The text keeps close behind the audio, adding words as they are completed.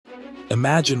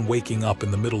Imagine waking up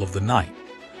in the middle of the night,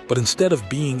 but instead of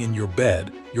being in your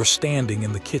bed, you're standing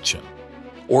in the kitchen.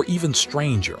 Or even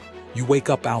stranger, you wake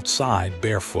up outside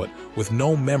barefoot with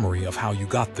no memory of how you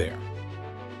got there.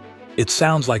 It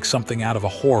sounds like something out of a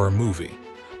horror movie,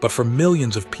 but for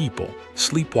millions of people,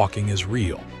 sleepwalking is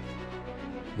real.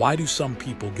 Why do some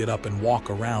people get up and walk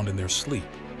around in their sleep?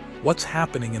 What's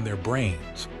happening in their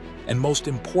brains? And most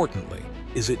importantly,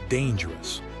 is it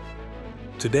dangerous?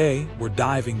 Today, we're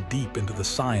diving deep into the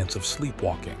science of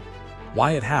sleepwalking,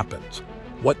 why it happens,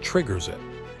 what triggers it,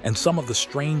 and some of the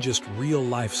strangest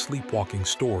real-life sleepwalking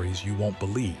stories you won't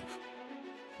believe.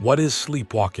 What is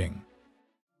sleepwalking?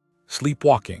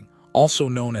 Sleepwalking, also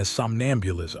known as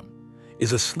somnambulism,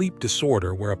 is a sleep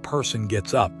disorder where a person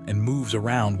gets up and moves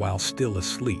around while still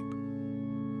asleep.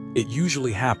 It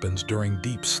usually happens during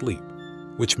deep sleep,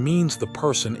 which means the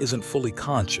person isn't fully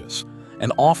conscious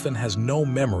and often has no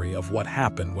memory of what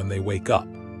happened when they wake up.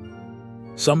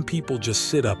 Some people just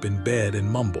sit up in bed and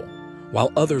mumble,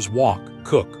 while others walk,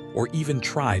 cook, or even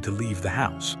try to leave the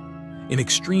house. In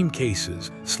extreme cases,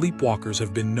 sleepwalkers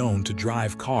have been known to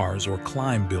drive cars or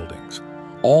climb buildings,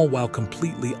 all while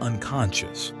completely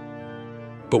unconscious.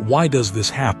 But why does this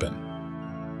happen?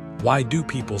 Why do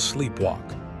people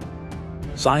sleepwalk?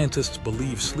 Scientists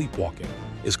believe sleepwalking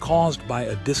is caused by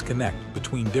a disconnect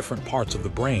between different parts of the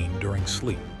brain during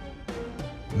sleep.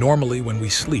 Normally, when we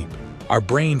sleep, our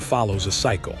brain follows a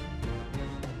cycle.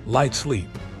 Light sleep,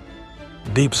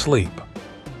 deep sleep,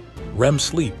 REM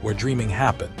sleep where dreaming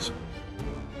happens.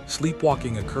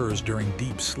 Sleepwalking occurs during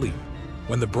deep sleep,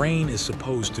 when the brain is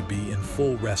supposed to be in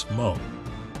full rest mode.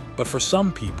 But for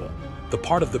some people, the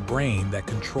part of the brain that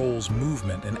controls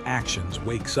movement and actions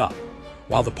wakes up,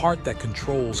 while the part that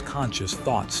controls conscious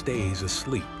thought stays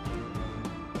asleep.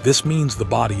 This means the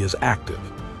body is active,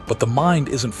 but the mind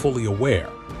isn't fully aware,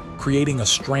 creating a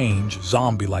strange,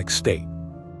 zombie-like state.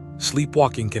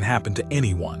 Sleepwalking can happen to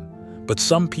anyone, but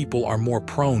some people are more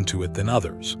prone to it than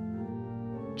others.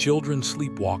 Children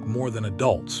sleepwalk more than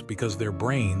adults because their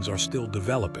brains are still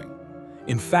developing.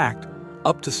 In fact,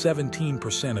 up to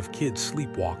 17% of kids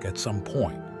sleepwalk at some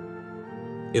point.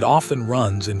 It often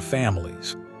runs in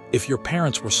families. If your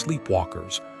parents were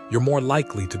sleepwalkers, you're more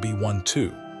likely to be one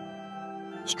too.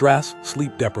 Stress,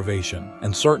 sleep deprivation,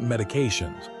 and certain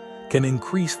medications can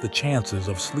increase the chances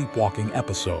of sleepwalking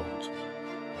episodes.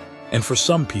 And for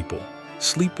some people,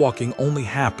 sleepwalking only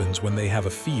happens when they have a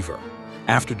fever,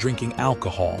 after drinking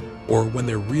alcohol, or when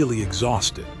they're really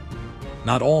exhausted.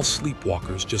 Not all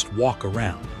sleepwalkers just walk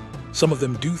around. Some of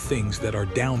them do things that are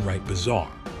downright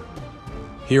bizarre.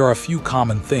 Here are a few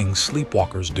common things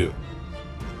sleepwalkers do.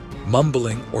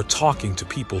 Mumbling or talking to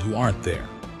people who aren't there.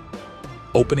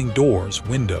 Opening doors,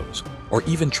 windows, or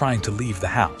even trying to leave the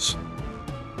house.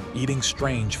 Eating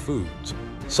strange foods.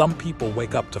 Some people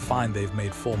wake up to find they've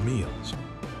made full meals.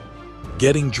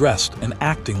 Getting dressed and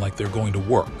acting like they're going to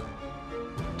work.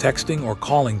 Texting or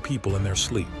calling people in their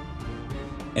sleep.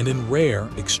 And in rare,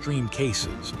 extreme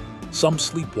cases, some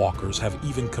sleepwalkers have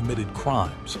even committed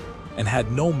crimes and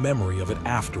had no memory of it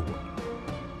afterward.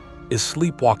 Is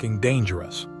sleepwalking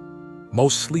dangerous?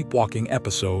 Most sleepwalking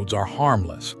episodes are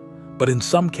harmless, but in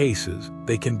some cases,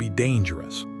 they can be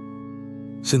dangerous.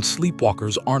 Since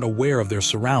sleepwalkers aren't aware of their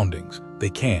surroundings, they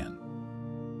can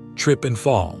trip and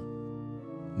fall,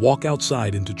 walk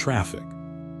outside into traffic,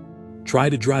 try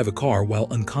to drive a car while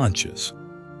unconscious.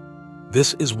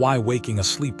 This is why waking a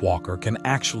sleepwalker can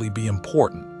actually be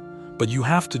important, but you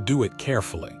have to do it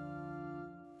carefully.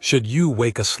 Should you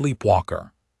wake a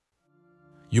sleepwalker?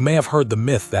 You may have heard the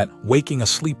myth that waking a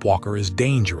sleepwalker is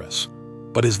dangerous,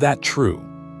 but is that true?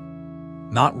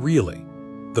 Not really.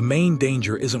 The main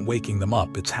danger isn't waking them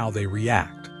up, it's how they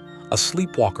react. A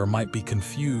sleepwalker might be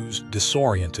confused,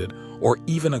 disoriented, or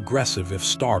even aggressive if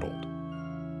startled.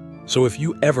 So if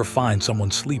you ever find someone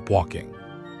sleepwalking,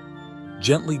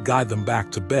 gently guide them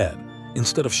back to bed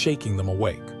instead of shaking them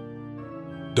awake.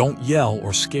 Don't yell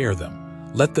or scare them.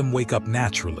 Let them wake up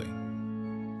naturally.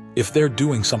 If they're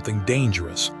doing something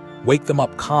dangerous, wake them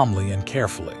up calmly and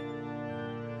carefully.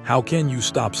 How can you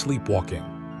stop sleepwalking?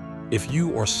 If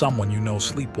you or someone you know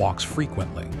sleepwalks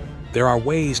frequently, there are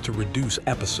ways to reduce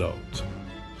episodes.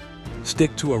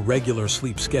 Stick to a regular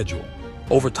sleep schedule.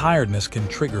 Overtiredness can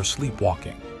trigger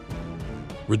sleepwalking.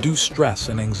 Reduce stress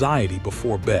and anxiety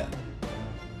before bed.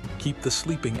 Keep the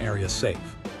sleeping area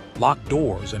safe. Lock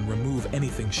doors and remove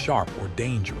anything sharp or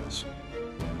dangerous.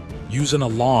 Use an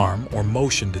alarm or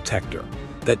motion detector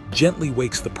that gently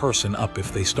wakes the person up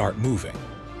if they start moving.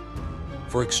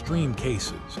 For extreme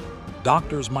cases,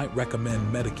 doctors might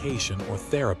recommend medication or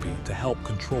therapy to help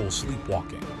control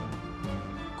sleepwalking.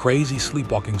 Crazy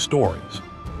sleepwalking stories.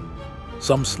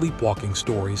 Some sleepwalking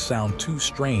stories sound too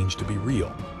strange to be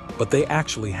real, but they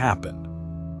actually happened.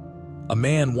 A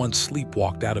man once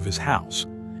sleepwalked out of his house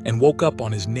and woke up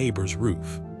on his neighbor's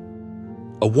roof.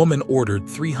 A woman ordered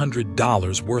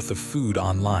 $300 worth of food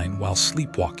online while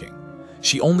sleepwalking.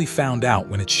 She only found out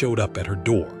when it showed up at her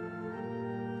door.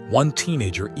 One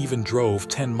teenager even drove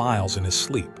 10 miles in his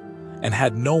sleep and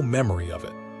had no memory of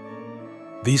it.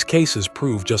 These cases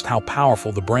prove just how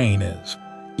powerful the brain is,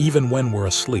 even when we're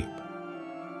asleep.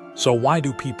 So why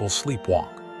do people sleepwalk?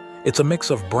 It's a mix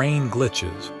of brain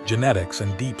glitches, genetics,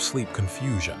 and deep sleep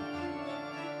confusion.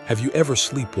 Have you ever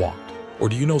sleepwalked, or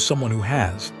do you know someone who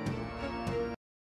has?